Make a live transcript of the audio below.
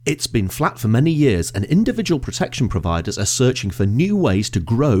It's been flat for many years, and individual protection providers are searching for new ways to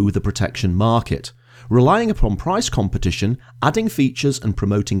grow the protection market. Relying upon price competition, adding features and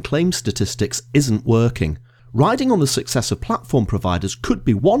promoting claim statistics isn't working. Riding on the success of platform providers could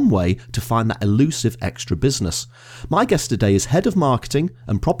be one way to find that elusive extra business. My guest today is Head of Marketing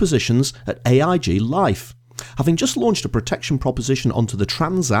and Propositions at AIG Life. Having just launched a protection proposition onto the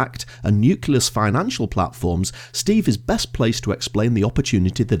Transact and Nucleus financial platforms, Steve is best placed to explain the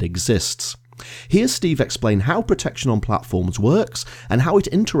opportunity that exists. Here's Steve explain how protection on platforms works and how it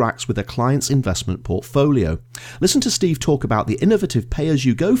interacts with a client's investment portfolio. Listen to Steve talk about the innovative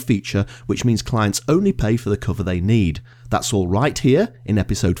pay-as-you-go feature, which means clients only pay for the cover they need. That's all right here in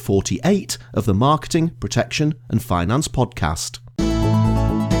episode 48 of the Marketing, Protection and Finance podcast.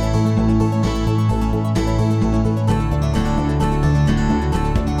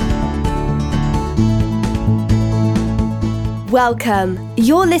 Welcome.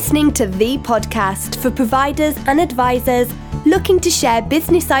 You're listening to the podcast for providers and advisors looking to share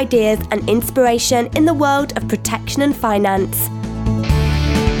business ideas and inspiration in the world of protection and finance.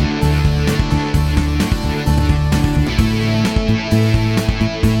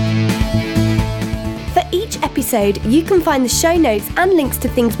 For each episode, you can find the show notes and links to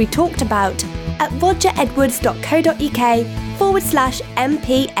things we talked about at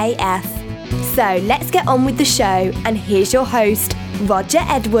rogeredwards.co.uk/MPAF. So let's get on with the show, and here's your host, Roger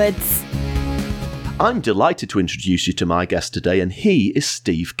Edwards. I'm delighted to introduce you to my guest today, and he is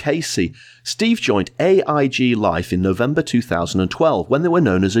Steve Casey. Steve joined AIG Life in November 2012 when they were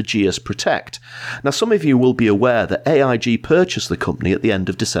known as Ageas Protect. Now, some of you will be aware that AIG purchased the company at the end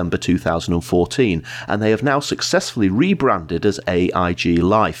of December 2014, and they have now successfully rebranded as AIG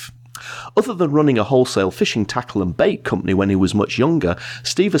Life. Other than running a wholesale fishing tackle and bait company when he was much younger,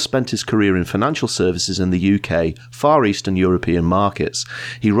 Steve has spent his career in financial services in the UK, Far East and European markets.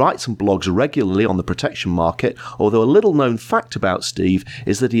 He writes and blogs regularly on the protection market, although a little known fact about Steve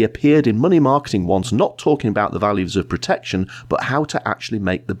is that he appeared in Money Marketing once not talking about the values of protection, but how to actually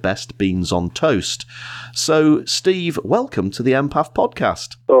make the best beans on toast. So, Steve, welcome to the MPAF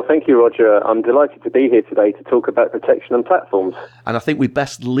podcast. Well, thank you, Roger. I'm delighted to be here today to talk about protection and platforms. And I think we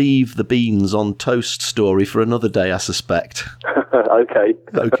best leave the beans on toast story for another day, I suspect. Okay.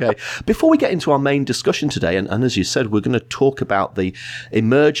 Okay. Before we get into our main discussion today, and as you said, we're going to talk about the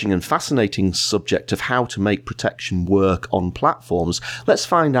emerging and fascinating subject of how to make protection work on platforms, let's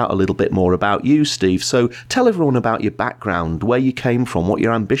find out a little bit more about you, Steve. So tell everyone about your background, where you came from, what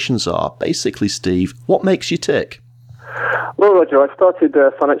your ambitions are. Basically, Steve, what makes you tick? Well, Roger, I started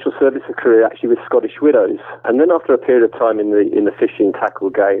a financial services career actually with Scottish Widows, and then after a period of time in the fishing tackle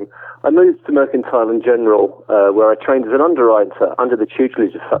game, I moved to Mercantile and General, where I trained as an underwriter under the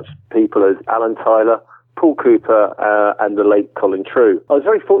tutelage of such people as Alan Tyler, Paul Cooper, and the late Colin True. I was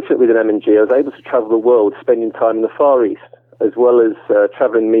very fortunate with an M&G. I was able to travel the world, spending time in the Far East, as well as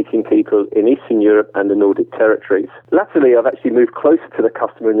travelling and meeting people in Eastern Europe and the Nordic territories. Latterly, I've actually moved closer to the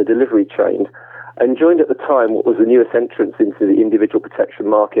customer in the delivery chain, and joined at the time what was the newest entrance into the individual protection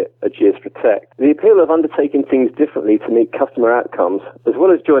market, Ageas Protect. The appeal of undertaking things differently to meet customer outcomes, as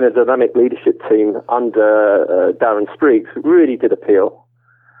well as join a dynamic leadership team under Darren Spriggs, really did appeal.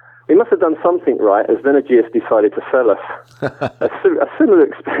 We must have done something right, as then Ageas decided to sell us. a similar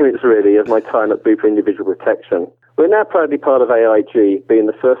experience, really, as my time at Bupa Individual Protection. We're now proudly part of AIG, being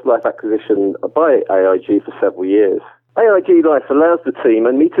the first life acquisition by AIG for several years. AIG Life allows the team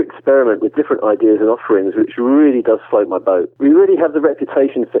and me to experiment with different ideas and offerings, which really does float my boat. We really have the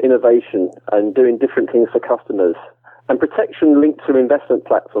reputation for innovation and doing different things for customers, and protection linked to investment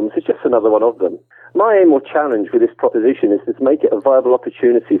platforms is just another one of them. My aim or challenge with this proposition is to make it a viable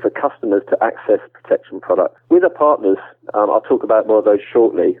opportunity for customers to access protection products. With our partners, I'll talk about more of those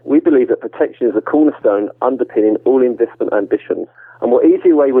shortly, we believe that protection is a cornerstone underpinning all investment ambitions. And what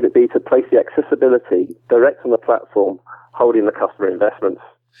easier way would it be to place the accessibility direct on the platform holding the customer investments?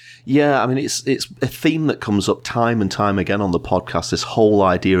 Yeah, I mean, it's a theme that comes up time and time again on the podcast, this whole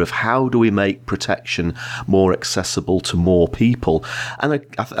idea of how do we make protection more accessible to more people. And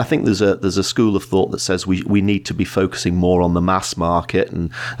I think there's a school of thought that says we need to be focusing more on the mass market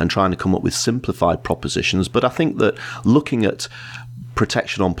and trying to come up with simplified propositions. But I think that looking at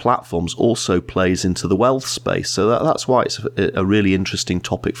protection on platforms also plays into the wealth space. So that's why it's a really interesting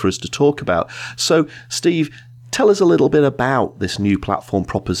topic for us to talk about. So, Steve, tell us a little bit about this new platform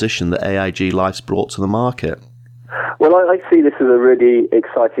proposition that AIG Life's brought to the market. Well, I see this as a really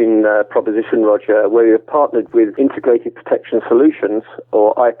exciting proposition, Roger, where we have partnered with Integrated Protection Solutions,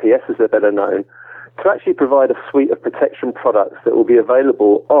 or IPS as they're better known, to actually provide a suite of protection products that will be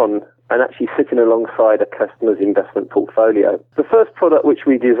available on and actually sitting alongside a customer's investment portfolio. The first product which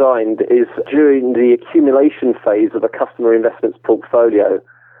we designed is during the accumulation phase of a customer investments portfolio,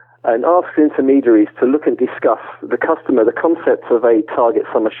 and asks intermediaries to look and discuss the concept of a target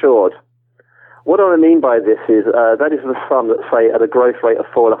sum assured. What I mean by this is that is the sum that, say, at a growth rate of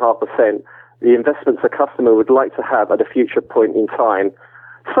 4.5%, the investments a customer would like to have at a future point in time,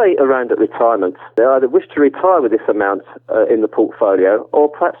 say around at retirement. They either wish to retire with this amount in the portfolio, or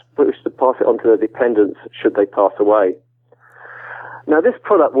perhaps wish to pass it on to their dependents should they pass away. Now, this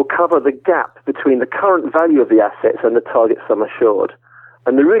product will cover the gap between the current value of the assets and the target sum assured.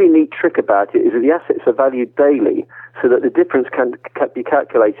 And the really neat trick about it is that the assets are valued daily, so that the difference can be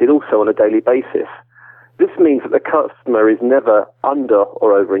calculated also on a daily basis. This means that the customer is never under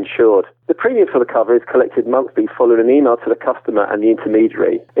or overinsured. The premium for the cover is collected monthly following an email to the customer and the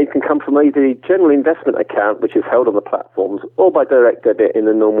intermediary. It can come from either the general investment account, which is held on the platforms, or by direct debit in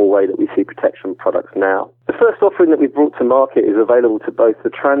the normal way that we see protection products now. The first offering that we've brought to market is available to both the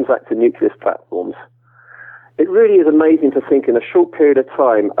Transact and Nucleus platforms. It really is amazing to think in a short period of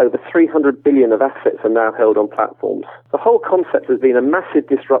time, over 300 billion of assets are now held on platforms. The whole concept has been a massive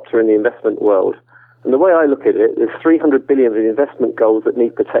disruptor in the investment world. And the way I look at it, there's 300 billion of investment goals that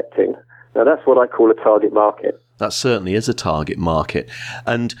need protecting. Now, that's what I call a target market. That certainly is a target market.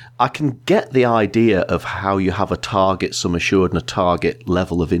 And I can get the idea of how you have a target sum assured and a target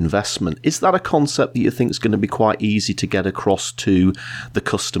level of investment. Is that a concept that you think is going to be quite easy to get across to the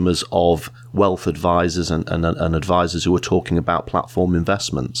customers of wealth advisors and advisors who are talking about platform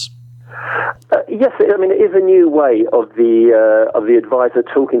investments? Yes, I mean, it is a new way of the advisor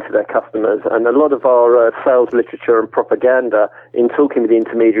talking to their customers, and a lot of our sales literature and propaganda in talking with the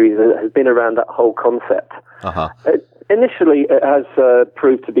intermediaries has been around that whole concept. Initially, it has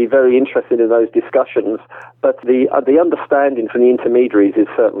proved to be very interesting in those discussions, but the understanding from the intermediaries is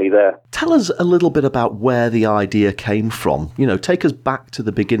certainly there. Tell us a little bit about where the idea came from. You know, take us back to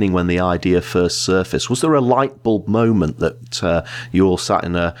the beginning when the idea first surfaced. Was there a light bulb moment that you all sat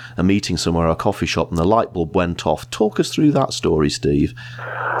in a meeting somewhere, a coffee shop, and the light bulb went off? Talk us through that story, Steve.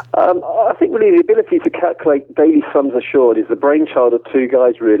 I think really the ability to calculate daily sums assured is the brainchild of two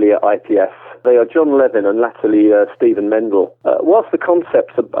guys really at IPS. They are John Levin and latterly Stephen Mendel. Whilst the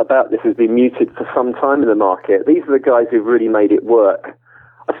concepts about this has been muted for some time in the market, these are the guys who've really made it work.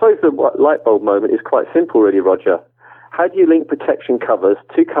 I suppose the light bulb moment is quite simple really, Roger. How do you link protection covers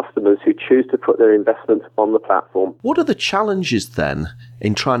to customers who choose to put their investments on the platform? What are the challenges then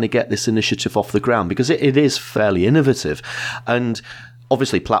in trying to get this initiative off the ground? Because it is fairly innovative. And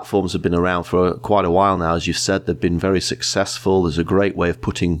obviously, platforms have been around for quite a while now. As you've said, they've been very successful. There's a great way of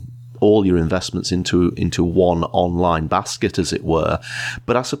putting all your investments into one online basket, as it were.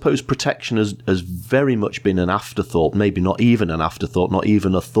 But I suppose protection has very much been an afterthought, maybe not even an afterthought, not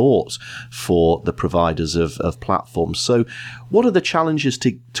even a thought for the providers of platforms. So what are the challenges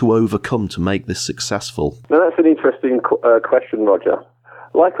to overcome to make this successful? Now, that's an interesting question, Roger.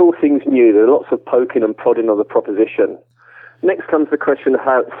 Like all things new, there are lots of poking and prodding on the proposition. Next comes the question of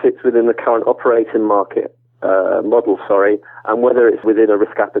how it sits within the current operating market. Model, and whether it's within a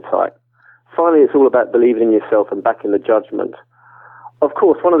risk appetite. Finally, it's all about believing in yourself and backing the judgment. Of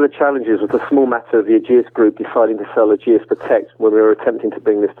course, one of the challenges was the small matter of the Ageas Group deciding to sell Ageas Protect when we were attempting to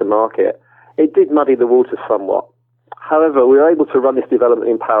bring this to market. It did muddy the waters somewhat. However, we were able to run this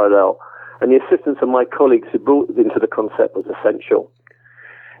development in parallel, and the assistance of my colleagues who brought into the concept was essential.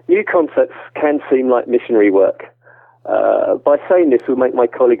 New concepts can seem like missionary work. By saying this will make my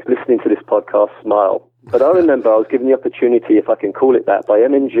colleagues listening to this podcast smile. But I remember I was given the opportunity, if I can call it that, by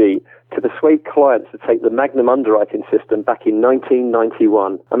M&G to persuade clients to take the Magnum underwriting system back in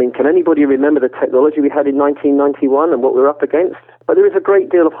 1991. I mean, can anybody remember the technology we had in 1991 and what we were up against? But there is a great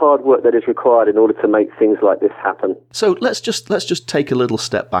deal of hard work that is required in order to make things like this happen. So let's just take a little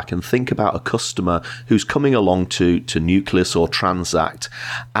step back and think about a customer who's coming along to Nucleus or Transact,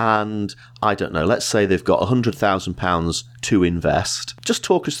 and I don't know, let's say they've got £100,000 to invest. Just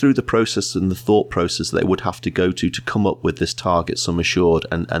talk us through the process and the thought process they would have to go to come up with this target sum assured,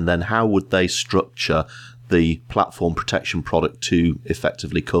 and then how would they structure the platform protection product to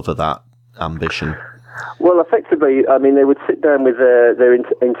effectively cover that ambition? Well, effectively, I mean, they would sit down with their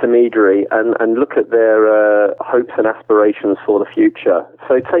intermediary and look at their hopes and aspirations for the future.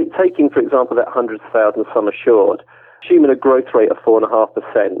 So taking, for example, that 100,000 sum assured, assuming a growth rate of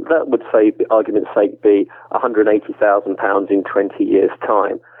 4.5%, that would, say, for argument's sake, be £180,000 in 20 years'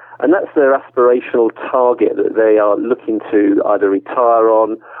 time. And that's their aspirational target that they are looking to either retire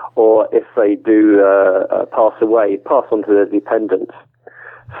on, or if they do pass away, pass on to their dependents.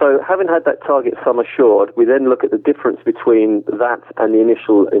 So having had that target sum assured, we then look at the difference between that and the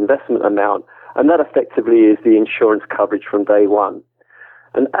initial investment amount, and that effectively is the insurance coverage from day one.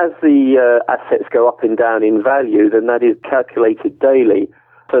 And as the assets go up and down in value, then that is calculated daily.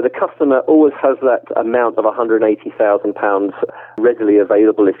 So the customer always has that amount of £180,000 readily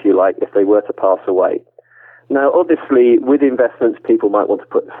available, if you like, if they were to pass away. Now, obviously, with investments, people might want to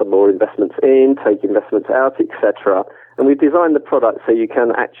put some more investments in, take investments out, etc. And we've designed the product so you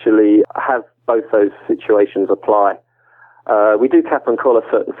can actually have both those situations apply. We do cap and collar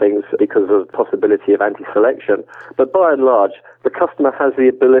certain things because of the possibility of anti-selection, but by and large, the customer has the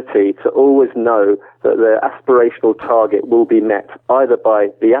ability to always know that their aspirational target will be met either by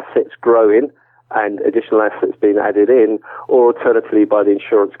the assets growing and additional assets being added in, or alternatively by the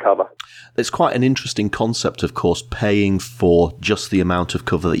insurance cover. It's quite an interesting concept, of course, paying for just the amount of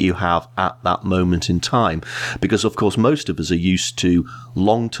cover that you have at that moment in time. Because, of course, most of us are used to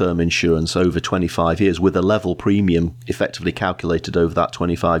long-term insurance over 25 years with a level premium effectively calculated over that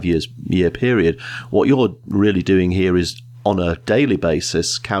 25-year period. What you're really doing here is on a daily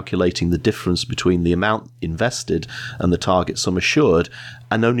basis, calculating the difference between the amount invested and the target sum assured,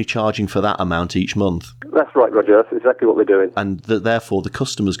 and only charging for that amount each month. That's right, Roger. That's exactly what we're doing. And therefore, the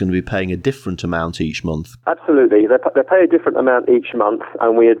customer's going to be paying a different amount each month. Absolutely. They pay a different amount each month,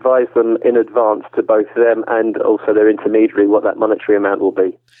 and we advise them in advance to both them and also their intermediary what that monetary amount will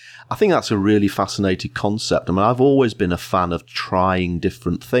be. I think that's a really fascinating concept. I mean, I've always been a fan of trying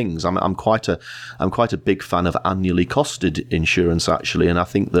different things. I'm quite a big fan of annually costed insurance, actually, and I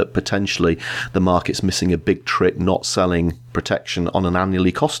think that potentially the market's missing a big trick not selling protection on an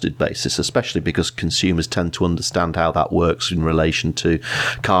annually costed basis, especially because consumers tend to understand how that works in relation to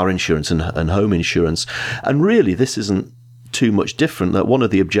car insurance and home insurance. And really, this isn't too much different. That one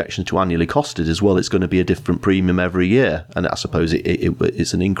of the objections to annually costed is, well, it's going to be a different premium every year, and I suppose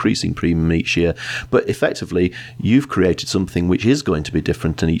it's an increasing premium each year, but effectively you've created something which is going to be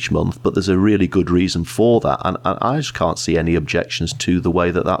different in each month, but there's a really good reason for that, and I just can't see any objections to the way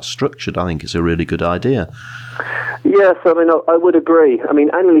that that's structured. I think it's a really good idea. Yes, I mean, I would agree. I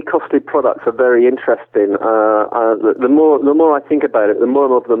mean, annually costed products are very interesting. The more I think about it, the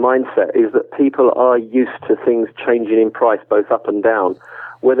more of the mindset is that people are used to things changing in price both up and down,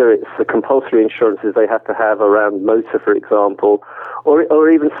 whether it's the compulsory insurances they have to have around motor, for example, or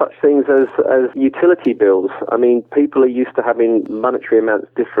even such things as utility bills. I mean, people are used to having monetary amounts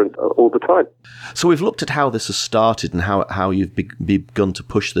different all the time. So we've looked at how this has started and how you've begun to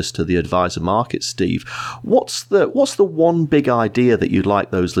push this to the advisor market, Steve. What's the one big idea that you'd like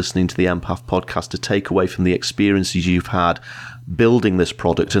those listening to the Empath podcast to take away from the experiences you've had building this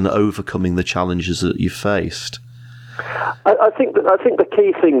product and overcoming the challenges that you've faced? I think the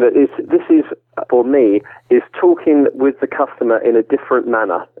key thing that is for me is talking with the customer in a different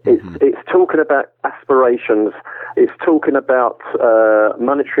manner. It's talking about aspirations. It's talking about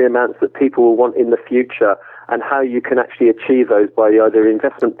monetary amounts that people will want in the future and how you can actually achieve those by either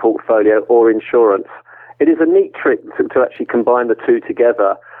investment portfolio or insurance. It is a neat trick to actually combine the two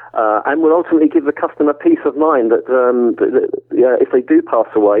together. And will ultimately give the customer peace of mind that if they do pass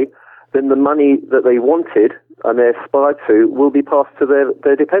away, then the money that they wanted and they aspire to will be passed to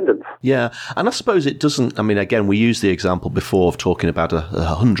their dependents. Yeah, and I suppose it doesn't, I mean, again, we used the example before of talking about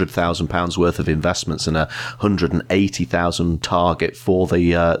 £100,000 worth of investments and £180,000 target for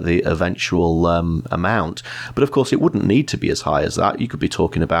the eventual amount. But of course, it wouldn't need to be as high as that. You could be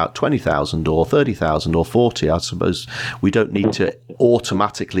talking about 20,000 or 30,000 or 40. I suppose we don't need to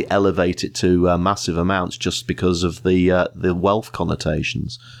automatically elevate it to massive amounts just because of the wealth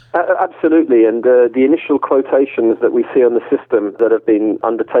connotations. Absolutely, and the initial quotations that we see on the system that have been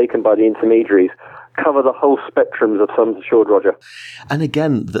undertaken by the intermediaries cover the whole spectrums of sums assured, Roger. And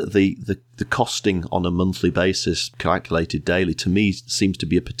again, the costing on a monthly basis, calculated daily, to me seems to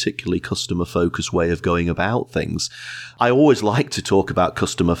be a particularly customer-focused way of going about things. I always like to talk about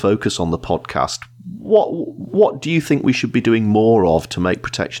customer focus on the podcast. What do you think we should be doing more of to make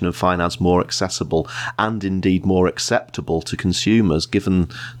protection and finance more accessible and indeed more acceptable to consumers, given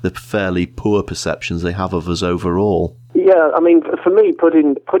the fairly poor perceptions they have of us overall? Yeah, I mean, for me,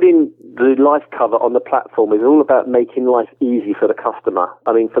 putting the life cover on the platform is all about making life easy for the customer.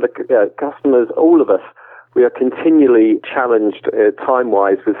 I mean, for the customers, all of us, we are continually challenged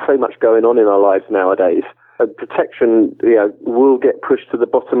time-wise with so much going on in our lives nowadays. Protection, will get pushed to the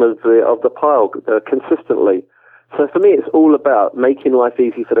bottom of the pile consistently. So for me, it's all about making life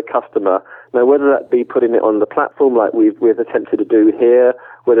easy for the customer. Now, whether that be putting it on the platform like we've attempted to do here,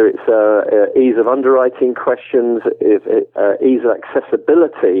 whether it's ease of underwriting questions, ease of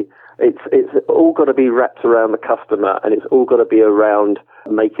accessibility, It's all got to be wrapped around the customer, and it's all got to be around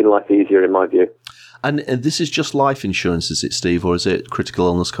making life easier, in my view. And this is just life insurance, is it, Steve, or is it critical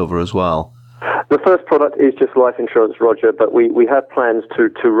illness cover as well? The first product is just life insurance, Roger, but we have plans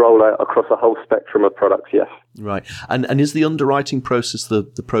to roll out across a whole spectrum of products, yes. Right. And is the underwriting process the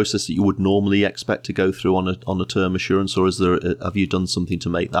process that you would normally expect to go through on a term assurance, or have you done something to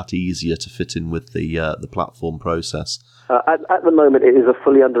make that easier to fit in with the platform process? At the moment, it is a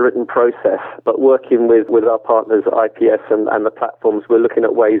fully underwritten process, but working with our partners at IPS and the platforms, we're looking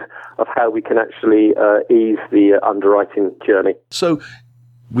at ways of how we can actually ease the underwriting journey. So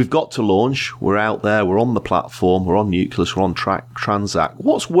we've got to launch, we're out there, we're on the platform, we're on Nucleus, we're on Transact.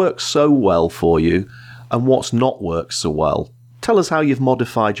 What's worked so well for you and what's not worked so well? Tell us how you've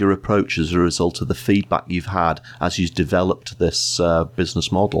modified your approach as a result of the feedback you've had as you've developed this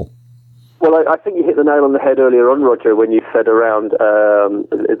business model. Well, I think you hit the nail on the head earlier on, Roger, when you said around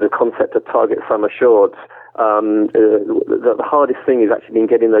the concept of target sum assureds. The hardest thing has actually been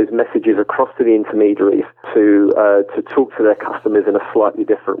getting those messages across to the intermediaries to talk to their customers in a slightly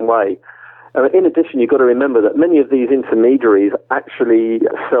different way. In addition, you've got to remember that many of these intermediaries actually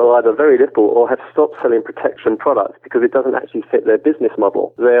sell either very little or have stopped selling protection products because it doesn't actually fit their business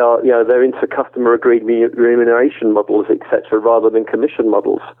model. They're into customer agreed remuneration models, etc., rather than commission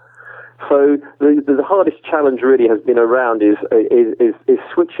models. So the hardest challenge really has been around is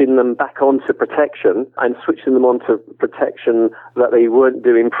switching them back onto protection and switching them onto protection that they weren't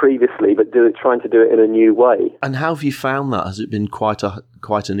doing previously, but trying to do it in a new way. And how have you found that? Has it been quite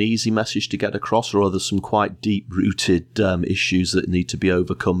an easy message to get across, or are there some quite deep-rooted issues that need to be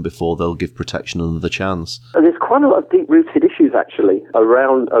overcome before they'll give protection another chance? There's quite a lot of deep-rooted issues actually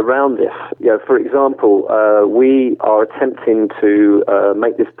around this. For example, we are attempting to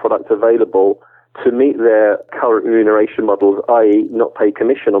make this product available to meet their current remuneration models, i.e. not pay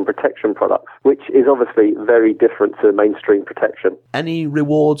commission on protection products, which is obviously very different to mainstream protection. Any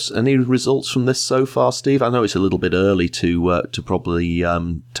rewards, any results from this so far, Steve? I know it's a little bit early to probably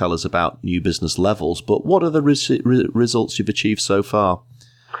tell us about new business levels, but what are the results you've achieved so far?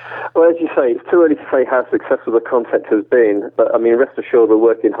 Well, as you say, it's too early to say how successful the concept has been, but I mean, rest assured we're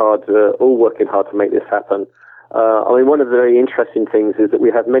all working hard to make this happen. One of the very interesting things is that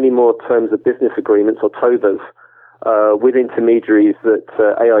we have many more terms of business agreements, or TOBAs, with intermediaries that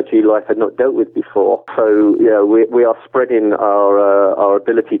AIG Life had not dealt with before. So, we are spreading our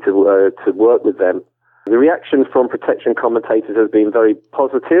ability to work with them. The reaction from protection commentators has been very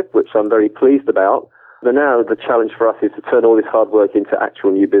positive, which I'm very pleased about. But now the challenge for us is to turn all this hard work into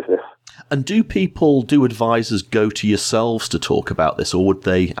actual new business. And do advisors go to yourselves to talk about this, or would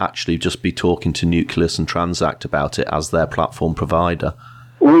they actually just be talking to Nucleus and Transact about it as their platform provider?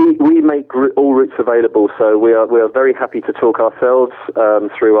 We make all routes available, so we are very happy to talk ourselves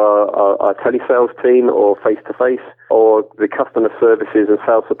through our telesales team, or face-to-face, or the customer services and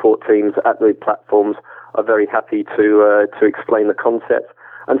sales support teams at the platforms are very happy to explain the concept.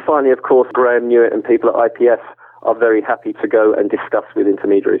 And finally, of course, Graham Newitt and people at IPS are very happy to go and discuss with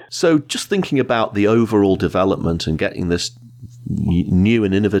intermediaries. So just thinking about the overall development and getting this new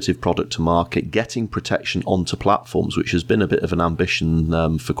and innovative product to market, getting protection onto platforms, which has been a bit of an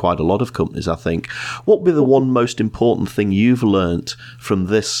ambition for quite a lot of companies, I think. What would be the one most important thing you've learnt from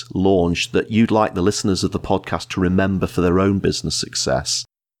this launch that you'd like the listeners of the podcast to remember for their own business success?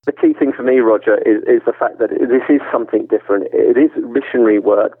 The key thing for me, Roger, is the fact that this is something different. It is missionary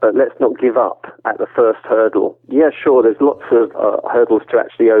work, but let's not give up at the first hurdle. Yeah, sure, there's lots of hurdles to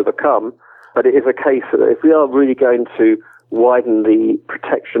actually overcome, but it is a case that if we are really going to widen the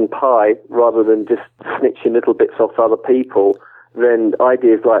protection pie rather than just snitching little bits off other people, then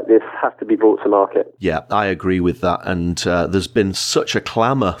ideas like this have to be brought to market. Yeah, I agree with that. And there's been such a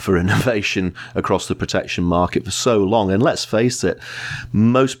clamour for innovation across the protection market for so long. And let's face it,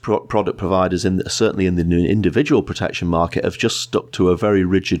 most product providers, certainly in the individual protection market, have just stuck to a very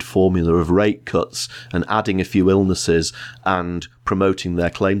rigid formula of rate cuts and adding a few illnesses and promoting their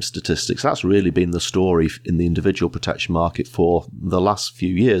claim statistics. That's really been the story in the individual protection market for the last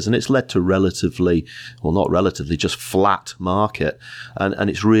few years. And it's led to just flat market. And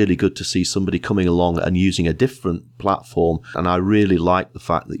it's really good to see somebody coming along and using a different platform. And I really like the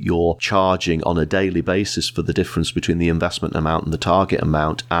fact that you're charging on a daily basis for the difference between the investment amount and the target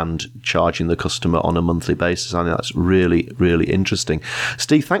amount, and charging the customer on a monthly basis. I think that's really, really interesting.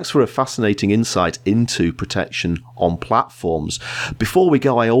 Steve, thanks for a fascinating insight into protection on platforms. Before we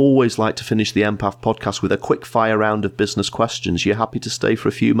go, I always like to finish the Empath podcast with a quick fire round of business questions. You happy to stay for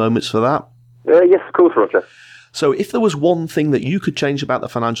a few moments for that? Yes, of course, Roger. So if there was one thing that you could change about the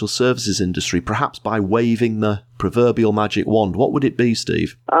financial services industry, perhaps by waving the proverbial magic wand, what would it be,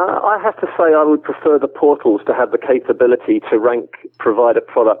 Steve? I have to say I would prefer the portals to have the capability to rank provider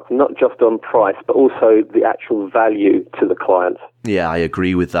products not just on price, but also the actual value to the client. Yeah, I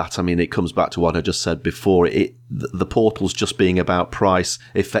agree with that. I mean, it comes back to what I just said before. The portals just being about price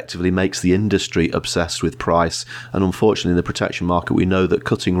effectively makes the industry obsessed with price. And unfortunately, in the protection market, we know that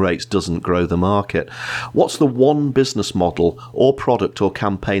cutting rates doesn't grow the market. What's the one business model or product or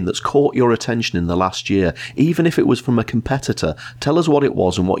campaign that's caught your attention in the last year, even if it was from a competitor? Tell us what it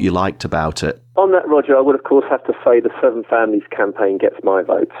was and what you liked about it. On that, Roger, I would, of course, have to say the Seven Families campaign gets my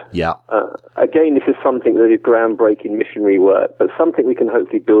vote. Yeah. Again, this is something that is groundbreaking missionary work, but something we can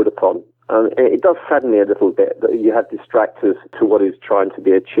hopefully build upon. It does sadden me a little bit that you have distractors to what is trying to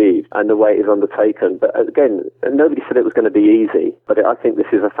be achieved and the way it is undertaken. But again, nobody said it was going to be easy. But I think this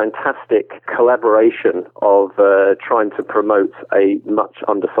is a fantastic collaboration of trying to promote a much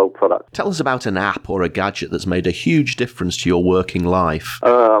undersold product. Tell us about an app or a gadget that's made a huge difference to your working life.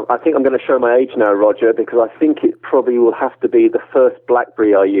 I think I'm going to show my age now, Roger, because I think it probably will have to be the first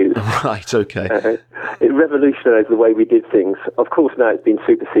BlackBerry I used. Right, okay. It revolutionised the way we did things. Of course, now it's been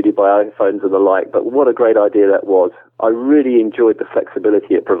superseded by iPhones and the like, but what a great idea that was. I really enjoyed the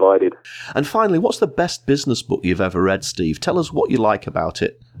flexibility it provided. And finally, what's the best business book you've ever read, Steve? Tell us what you like about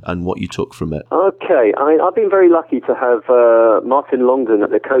it and what you took from it. Okay, I've been very lucky to have Martin Longden at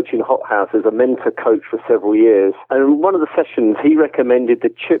the Coaching Hothouse as a mentor coach for several years. And in one of the sessions, he recommended The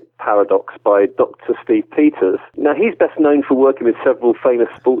Chip Paradox by Dr. Steve Peters. Now, he's best known for working with several famous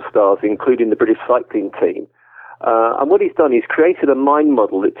sports stars, including the British cycling team. And what he's done is created a mind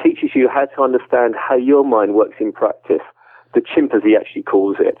model that teaches you how to understand how your mind works in practice. The chimp, as he actually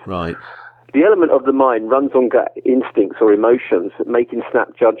calls it. Right. The element of the mind runs on gut instincts or emotions, making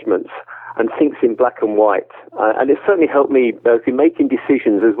snap judgments, and thinks in black and white. And it certainly helped me both in making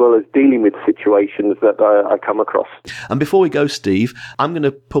decisions as well as dealing with situations that I come across. And before we go, Steve, I'm going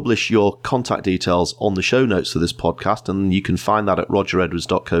to publish your contact details on the show notes for this podcast, and you can find that at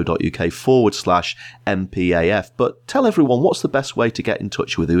rogeredwards.co.uk/MPAF. But tell everyone, what's the best way to get in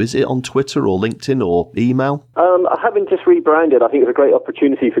touch with you? Is it on Twitter or LinkedIn or email? I haven't just rebranded. I think it's a great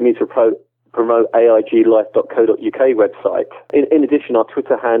opportunity for me to promote aiglife.co.uk website. In addition, our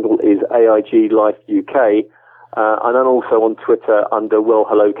Twitter handle is AIGLifeUK, and I'm also on Twitter under Well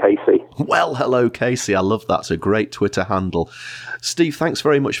Hello Casey. Well Hello Casey, I love that. It's a great Twitter handle. Steve, thanks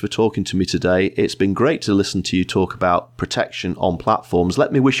very much for talking to me today. It's been great to listen to you talk about protection on platforms.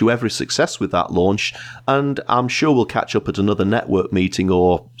 Let me wish you every success with that launch, and I'm sure we'll catch up at another network meeting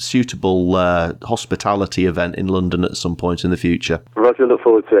or suitable hospitality event in London at some point in the future. Roger, look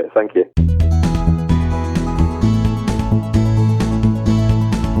forward to it. Thank you.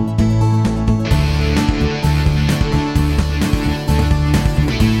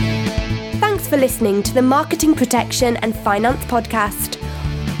 For listening to the Marketing, Protection and Finance podcast.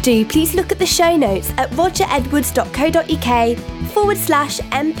 Do please look at the show notes at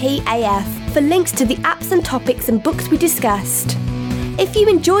rogeredwards.co.uk/MPAF for links to the apps and topics and books we discussed. If you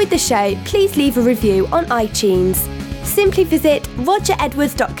enjoyed the show, please leave a review on iTunes. Simply visit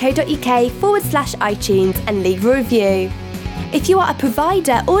rogeredwards.co.uk/iTunes and leave a review. If you are a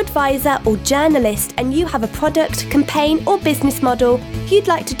provider or advisor or journalist and you have a product, campaign or business model you'd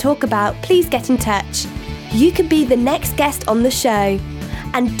like to talk about, please get in touch. You could be the next guest on the show.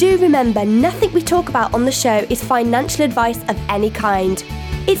 And do remember, nothing we talk about on the show is financial advice of any kind.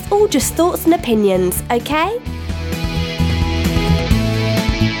 It's all just thoughts and opinions, okay?